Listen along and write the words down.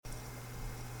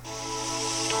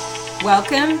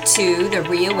Welcome to the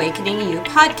Reawakening You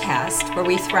podcast, where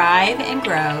we thrive and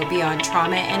grow beyond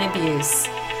trauma and abuse.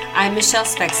 I'm Michelle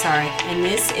Spexarth, and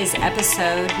this is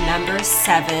episode number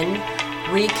 7,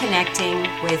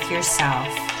 Reconnecting with Yourself.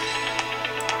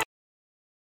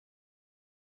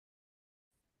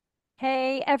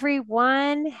 Hey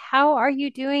everyone, how are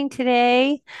you doing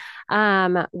today?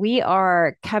 We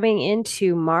are coming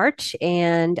into March,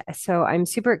 and so I'm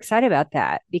super excited about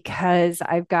that because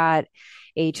I've got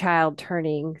a child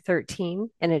turning 13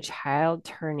 and a child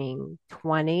turning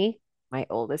 20. My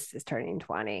oldest is turning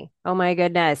 20. Oh my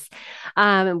goodness.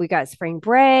 And we got spring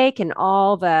break and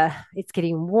it's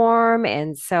getting warm.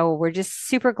 And so we're just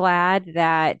super glad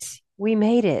that we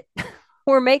made it.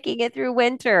 We're making it through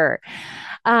winter.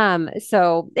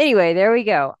 So anyway, there we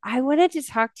go. I wanted to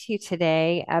talk to you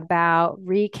today about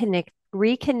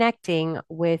reconnecting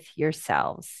with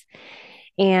yourselves.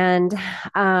 And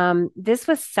this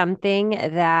was something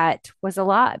that was a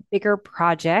lot bigger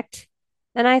project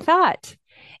than I thought.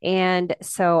 And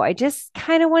so I just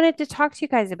kind of wanted to talk to you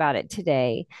guys about it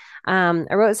today. I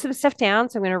wrote some stuff down,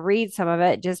 so I'm going to read some of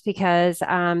it just because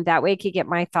that way I could get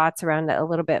my thoughts around it a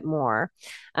little bit more.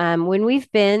 When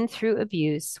we've been through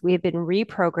abuse, we have been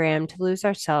reprogrammed to lose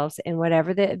ourselves in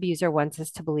whatever the abuser wants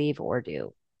us to believe or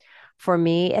do. For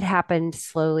me, it happened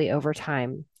slowly over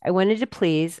time. I wanted to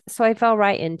please, so I fell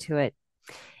right into it.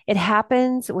 It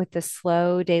happens with the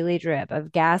slow daily drip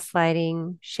of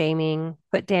gaslighting, shaming,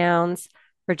 put downs,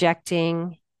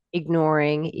 projecting,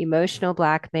 ignoring, emotional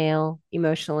blackmail,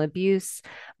 emotional abuse,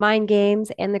 mind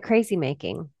games, and the crazy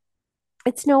making.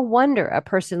 It's no wonder a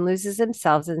person loses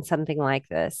themselves in something like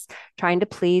this. Trying to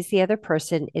please the other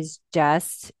person is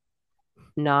just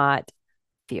not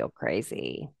feel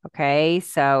crazy. Okay.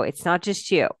 So it's not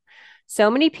just you. So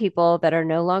many people that are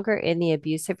no longer in the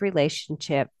abusive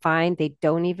relationship find they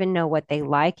don't even know what they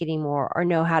like anymore or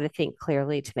know how to think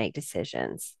clearly to make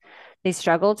decisions. They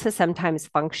struggle to sometimes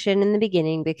function in the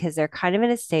beginning because they're kind of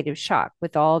in a state of shock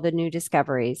with all the new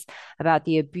discoveries about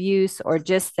the abuse, or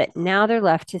just that now they're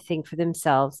left to think for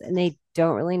themselves and they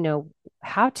don't really know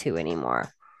how to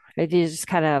anymore. They just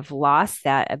kind of lost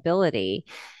that ability.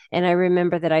 And I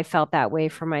remember that I felt that way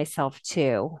for myself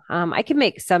too. I can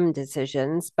make some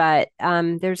decisions, but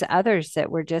there's others that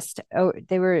were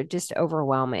they were just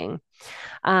overwhelming.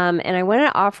 And I want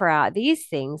to offer out these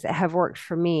things that have worked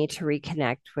for me to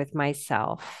reconnect with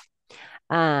myself.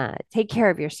 Take care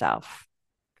of yourself.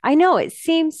 I know it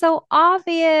seems so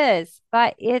obvious,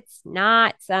 but it's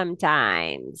not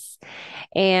sometimes.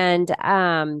 And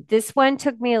this one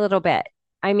took me a little bit.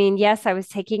 I mean, yes, I was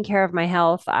taking care of my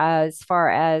health as far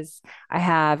as I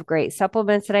have great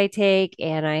supplements that I take,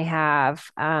 and I have,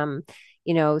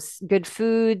 good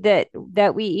food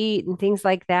that we eat and things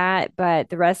like that. But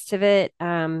the rest of it,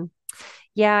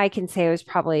 yeah, I can say I was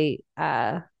probably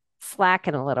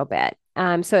slacking a little bit.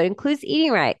 So it includes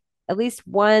eating right, at least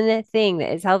one thing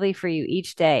that is healthy for you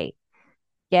each day.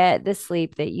 Get the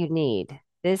sleep that you need.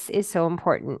 This is so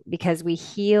important because we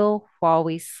heal while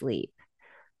we sleep.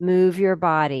 Move your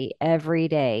body every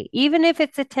day, even if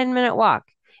it's a 10-minute walk.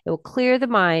 It will clear the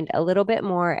mind a little bit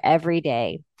more every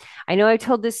day. I know I've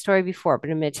told this story before,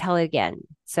 but I'm going to tell it again.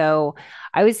 So,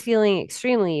 I was feeling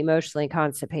extremely emotionally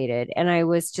constipated, and I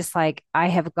was just like, I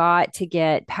have got to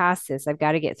get past this. I've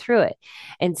got to get through it.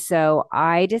 And so,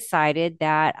 I decided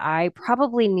that I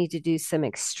probably need to do some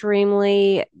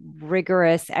extremely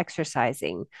rigorous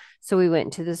exercising. So, we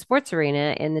went to the sports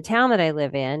arena in the town that I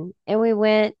live in, and we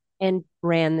went and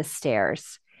ran the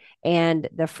stairs. And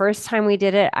the first time we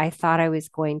did it, I thought I was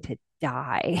going to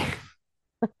die.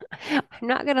 I'm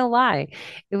not going to lie.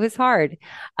 It was hard.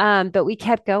 But we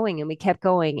kept going and we kept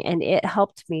going. And it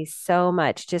helped me so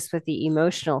much just with the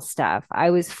emotional stuff.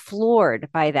 I was floored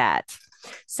by that.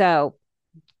 So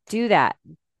do that.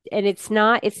 And it's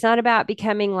not about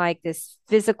becoming like this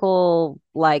physical,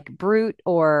 like brute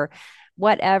or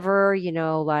whatever,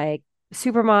 like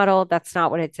supermodel. That's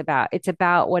not what it's about. It's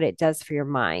about what it does for your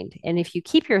mind. And if you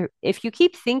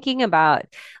keep thinking about,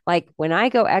 like, when I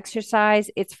go exercise,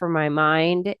 it's for my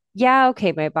mind. Yeah,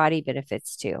 okay, my body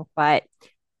benefits too, but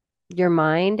your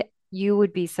mind, you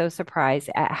would be so surprised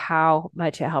at how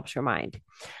much it helps your mind.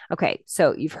 Okay,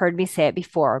 so you've heard me say it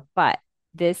before, but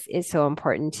this is so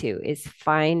important too, is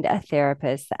find a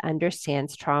therapist that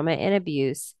understands trauma and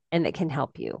abuse and that can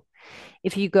help you.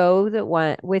 If you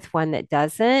go with one that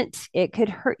doesn't, it could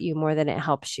hurt you more than it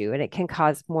helps you, and it can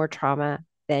cause more trauma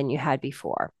than you had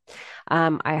before.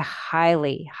 I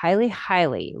highly, highly,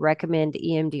 highly recommend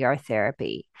EMDR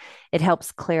therapy. It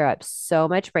helps clear up so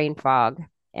much brain fog.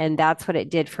 And that's what it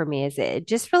did for me is it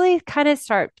just really kind of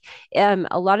start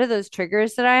a lot of those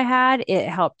triggers that I had, it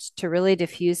helped to really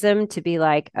diffuse them to be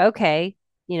like, okay,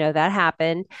 that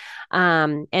happened.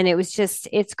 And it was just,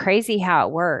 it's crazy how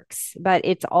it works, but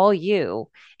it's all you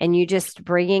and you just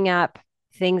bringing up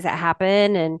things that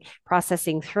happen and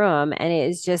processing through them. And it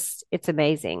is just, it's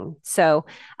amazing. So,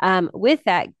 with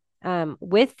that,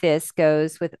 with this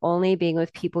goes with only being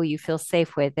with people you feel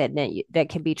safe with that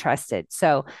can be trusted.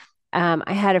 So,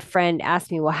 I had a friend ask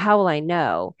me, well, how will I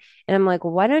know? And I'm like,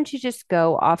 well, why don't you just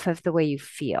go off of the way you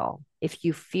feel? If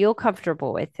you feel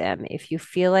comfortable with them, if you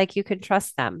feel like you can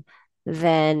trust them,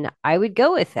 then I would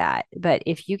go with that. But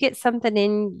if you get something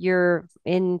in your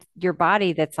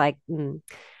body that's like,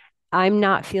 I'm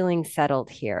not feeling settled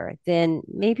here, then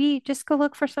maybe just go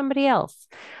look for somebody else.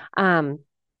 Um,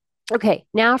 okay,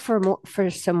 now for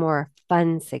some more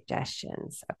fun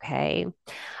suggestions. Okay.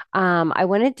 I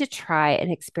wanted to try an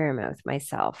experiment with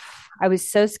myself. I was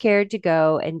so scared to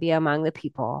go and be among the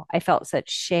people. I felt such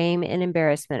shame and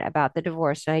embarrassment about the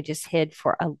divorce, and I just hid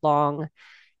for a long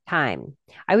time.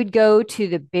 I would go to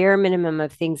the bare minimum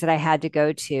of things that I had to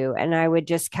go to. And I would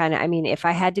just kind of, I mean, if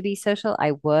I had to be social,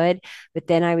 I would. But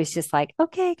then I was just like,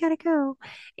 okay, gotta go.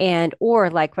 And, or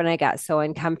like when I got so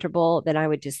uncomfortable, then I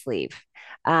would just leave.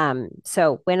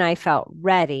 So when I felt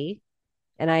ready,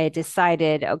 and I had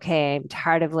decided, okay, I'm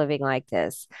tired of living like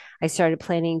this. I started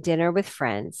planning dinner with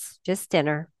friends, just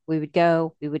dinner. We would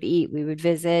go, we would eat, we would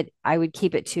visit. I would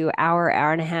keep it to hour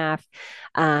and a half,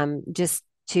 just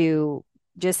to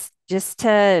just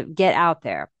to get out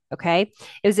there. Okay.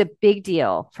 It was a big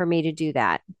deal for me to do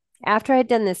that. After I'd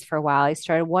done this for a while, I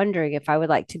started wondering if I would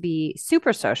like to be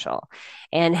super social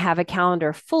and have a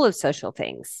calendar full of social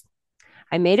things.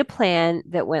 I made a plan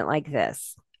that went like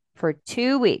this. For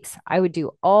 2 weeks, I would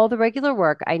do all the regular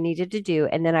work I needed to do,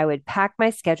 and then I would pack my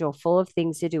schedule full of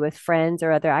things to do with friends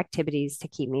or other activities to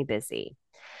keep me busy.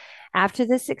 After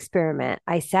this experiment,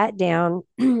 I sat down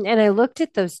and I looked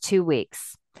at those 2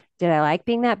 weeks. Did I like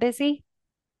being that busy?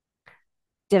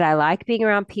 Did I like being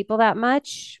around people that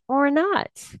much or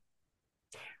not?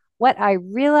 What I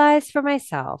realized for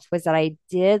myself was that I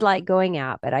did like going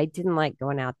out, but I didn't like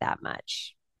going out that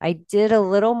much. I did a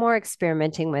little more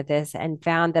experimenting with this and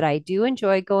found that I do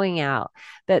enjoy going out,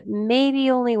 but maybe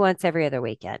only once every other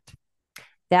weekend.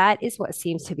 That is what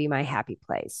seems to be my happy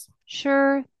place.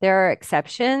 Sure, there are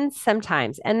exceptions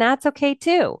sometimes, and that's okay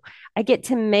too. I get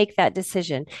to make that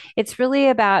decision. It's really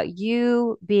about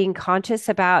you being conscious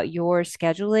about your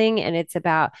scheduling, and it's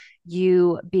about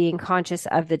you being conscious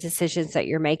of the decisions that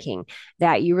you're making,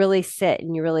 that you really sit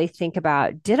and you really think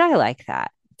about, did I like that?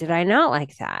 Did I not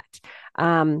like that?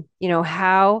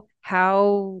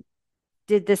 How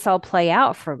did this all play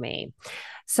out for me?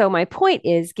 So my point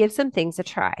is give some things a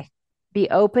try. Be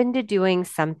open to doing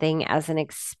something as an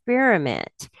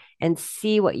experiment and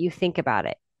see what you think about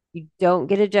it. You don't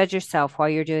get to judge yourself while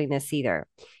you're doing this either.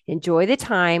 Enjoy the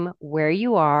time where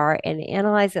you are and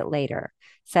analyze it later.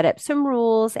 Set up some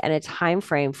rules and a time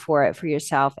frame for it for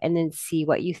yourself and then see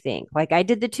what you think. Like I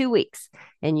did the 2 weeks,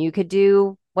 and you could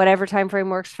do whatever time frame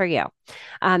works for you.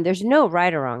 There's no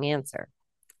right or wrong answer.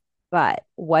 But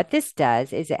what this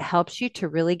does is it helps you to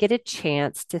really get a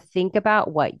chance to think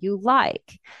about what you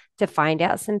like, to find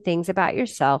out some things about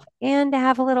yourself, and to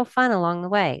have a little fun along the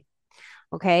way.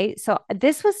 Okay. So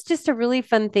this was just a really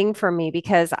fun thing for me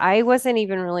because I wasn't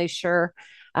even really sure.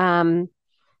 Um,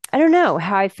 I don't know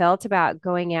how I felt about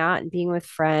going out and being with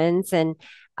friends and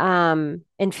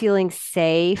feeling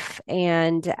safe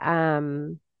and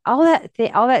all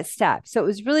that stuff. So it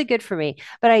was really good for me.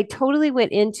 But I totally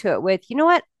went into it with, you know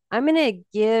what? I'm going to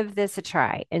give this a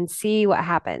try and see what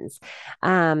happens.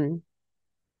 Um,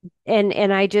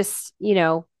 and I just,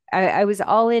 I was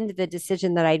all into the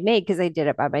decision that I'd made because I did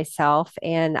it by myself,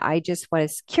 and I just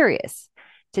was curious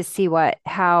to see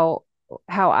how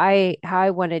I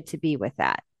wanted to be with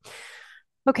that.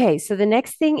 Okay, so the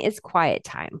next thing is quiet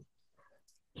time.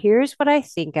 Here's what I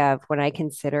think of when I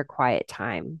consider quiet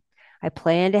time. I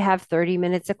plan to have 30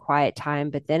 minutes of quiet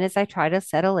time, but then as I try to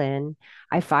settle in,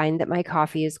 I find that my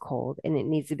coffee is cold and it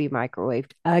needs to be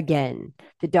microwaved again.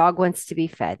 The dog wants to be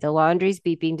fed. The laundry's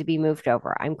beeping to be moved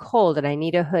over. I'm cold and I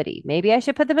need a hoodie. Maybe I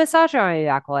should put the massager on my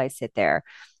back while I sit there.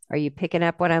 Are you picking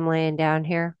up what I'm laying down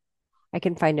here? I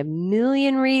can find a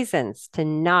million reasons to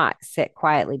not sit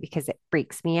quietly because it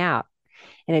freaks me out.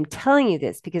 And I'm telling you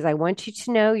this because I want you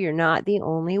to know you're not the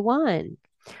only one.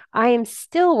 I am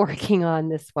still working on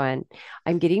this one.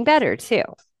 I'm getting better too.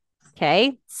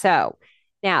 Okay. So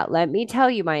now let me tell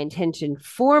you my intention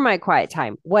for my quiet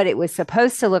time, what it was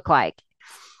supposed to look like.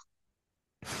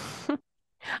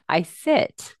 I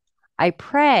sit, I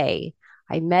pray,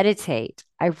 I meditate,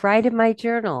 I write in my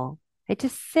journal. I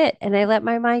just sit and I let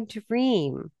my mind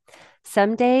dream.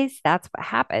 Some days that's what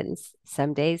happens,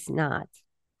 some days not.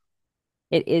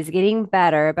 It is getting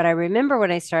better, but I remember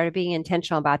when I started being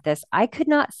intentional about this, I could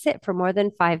not sit for more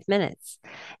than 5 minutes.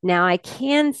 Now I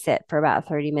can sit for about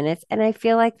 30 minutes, and I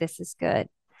feel like this is good.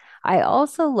 I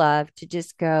also love to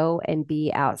just go and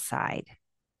be outside.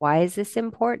 Why is this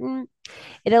important?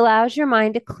 It allows your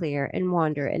mind to clear and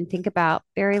wander and think about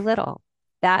very little.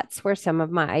 That's where some of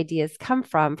my ideas come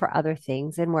from for other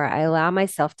things and where I allow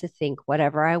myself to think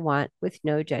whatever I want with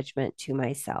no judgment to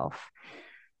myself.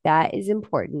 That is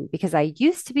important because I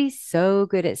used to be so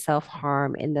good at self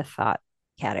harm in the thought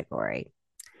category.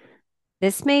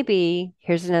 This may be,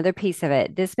 here's another piece of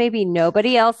it. This may be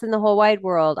nobody else in the whole wide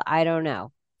world. I don't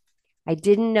know. I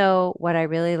didn't know what I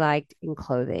really liked in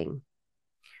clothing.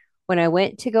 When I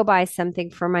went to go buy something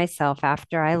for myself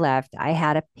after I left, I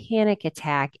had a panic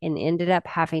attack and ended up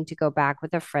having to go back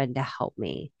with a friend to help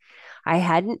me. I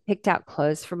hadn't picked out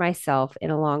clothes for myself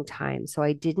in a long time, so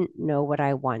I didn't know what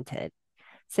I wanted.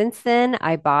 Since then,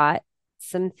 I bought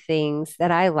some things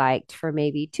that I liked for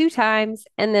maybe 2 times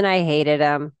and then I hated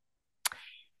them.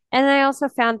 And I also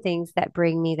found things that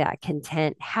bring me that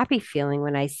content, happy feeling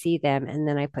when I see them and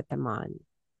then I put them on.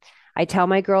 I tell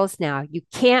my girls now, you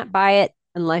can't buy it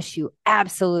unless you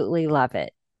absolutely love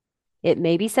it. It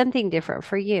may be something different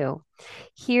for you.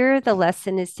 Here, the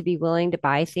lesson is to be willing to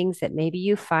buy things that maybe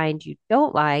you find you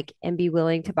don't like and be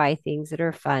willing to buy things that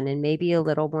are fun and maybe a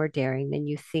little more daring than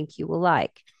you think you will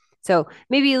like. So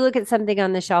maybe you look at something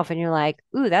on the shelf and you're like,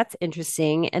 ooh, that's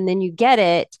interesting. And then you get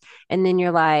it. And then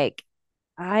you're like,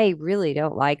 I really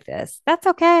don't like this. That's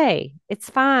okay. It's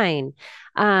fine.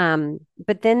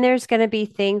 But then there's going to be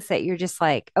things that you're just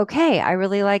like, okay, I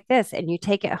really like this. And you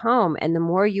take it home. And the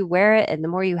more you wear it and the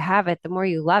more you have it, the more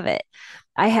you love it.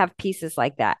 I have pieces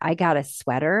like that. I got a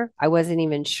sweater. I wasn't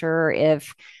even sure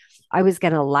if I was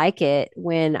going to like it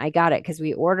when I got it because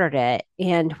we ordered it.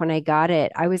 And when I got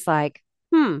it, I was like,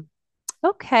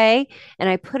 okay. And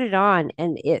I put it on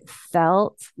and it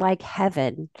felt like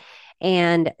heaven.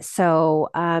 And so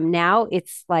now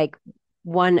it's like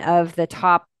one of the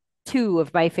top two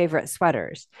of my favorite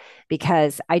sweaters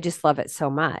because I just love it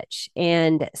so much.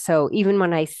 And so even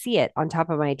when I see it on top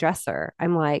of my dresser,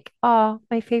 I'm like, oh,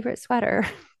 my favorite sweater.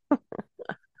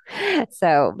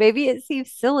 So maybe it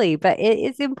seems silly, but it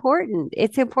is important.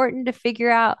 It's important to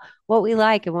figure out what we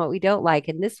like and what we don't like.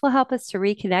 And this will help us to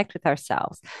reconnect with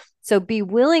ourselves. So be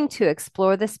willing to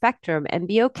explore the spectrum and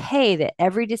be okay that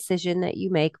every decision that you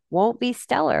make won't be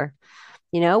stellar.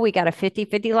 We got a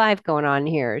 50-50 life going on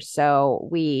here. So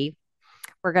we're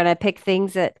going to pick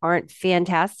things that aren't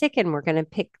fantastic and we're going to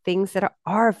pick things that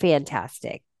are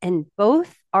fantastic. And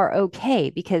both are okay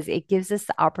because it gives us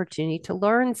the opportunity to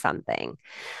learn something.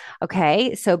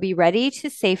 Okay, so be ready to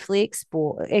safely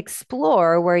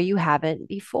explore where you haven't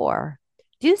before.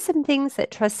 Do some things that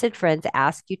trusted friends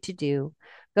ask you to do.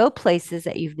 Go places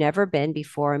that you've never been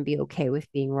before and be okay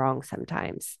with being wrong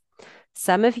sometimes.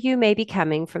 Some of you may be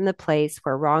coming from the place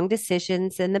where wrong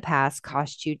decisions in the past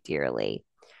cost you dearly.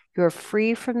 You're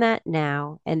free from that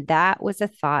now, and that was a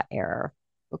thought error.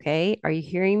 Okay, are you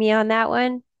hearing me on that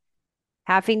one?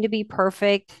 Having to be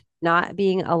perfect, not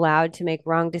being allowed to make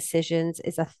wrong decisions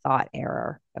is a thought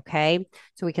error. Okay.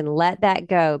 So we can let that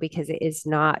go because it is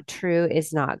not true,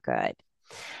 is not good.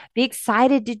 Be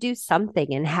excited to do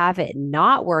something and have it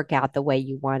not work out the way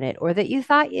you want it or that you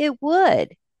thought it would.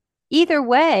 Either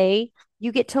way,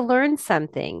 you get to learn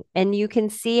something and you can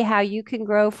see how you can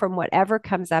grow from whatever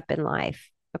comes up in life.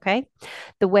 Okay.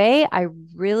 The way I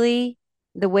really,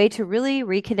 the way to really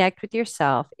reconnect with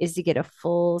yourself is to get a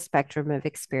full spectrum of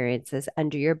experiences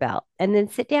under your belt and then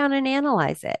sit down and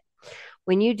analyze it.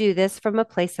 When you do this from a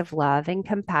place of love and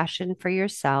compassion for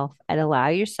yourself and allow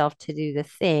yourself to do the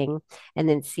thing and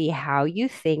then see how you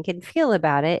think and feel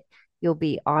about it, you'll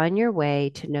be on your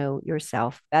way to know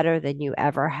yourself better than you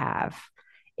ever have.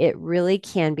 It really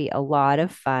can be a lot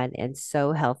of fun and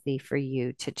so healthy for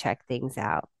you to check things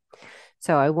out.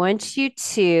 So I want you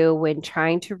to, when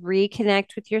trying to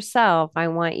reconnect with yourself, I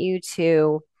want you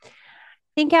to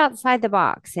think outside the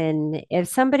box. And if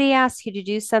somebody asks you to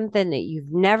do something that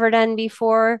you've never done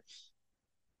before,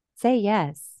 say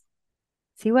yes.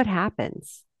 See what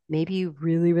happens. Maybe you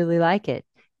really, really like it.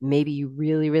 Maybe you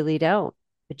really, really don't,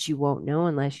 but you won't know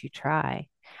unless you try.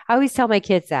 I always tell my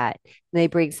kids that when they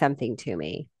bring something to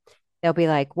me. They'll be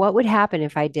like, what would happen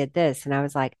if I did this? And I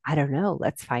was like, I don't know.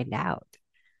 Let's find out.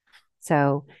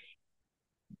 So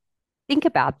think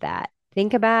about that.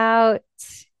 Think about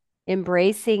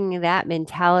embracing that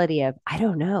mentality of, I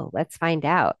don't know. Let's find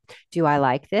out. Do I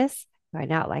like this? Do I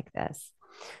not like this?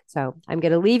 So I'm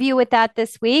going to leave you with that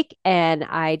this week. And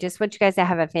I just want you guys to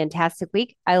have a fantastic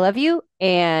week. I love you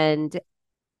and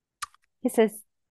kisses.